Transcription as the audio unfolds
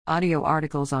Audio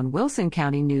articles on Wilson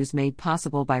County News made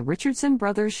possible by Richardson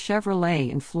Brothers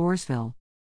Chevrolet in Floresville.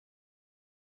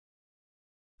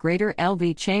 Greater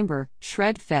LV Chamber,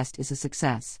 Shred Fest is a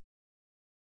success.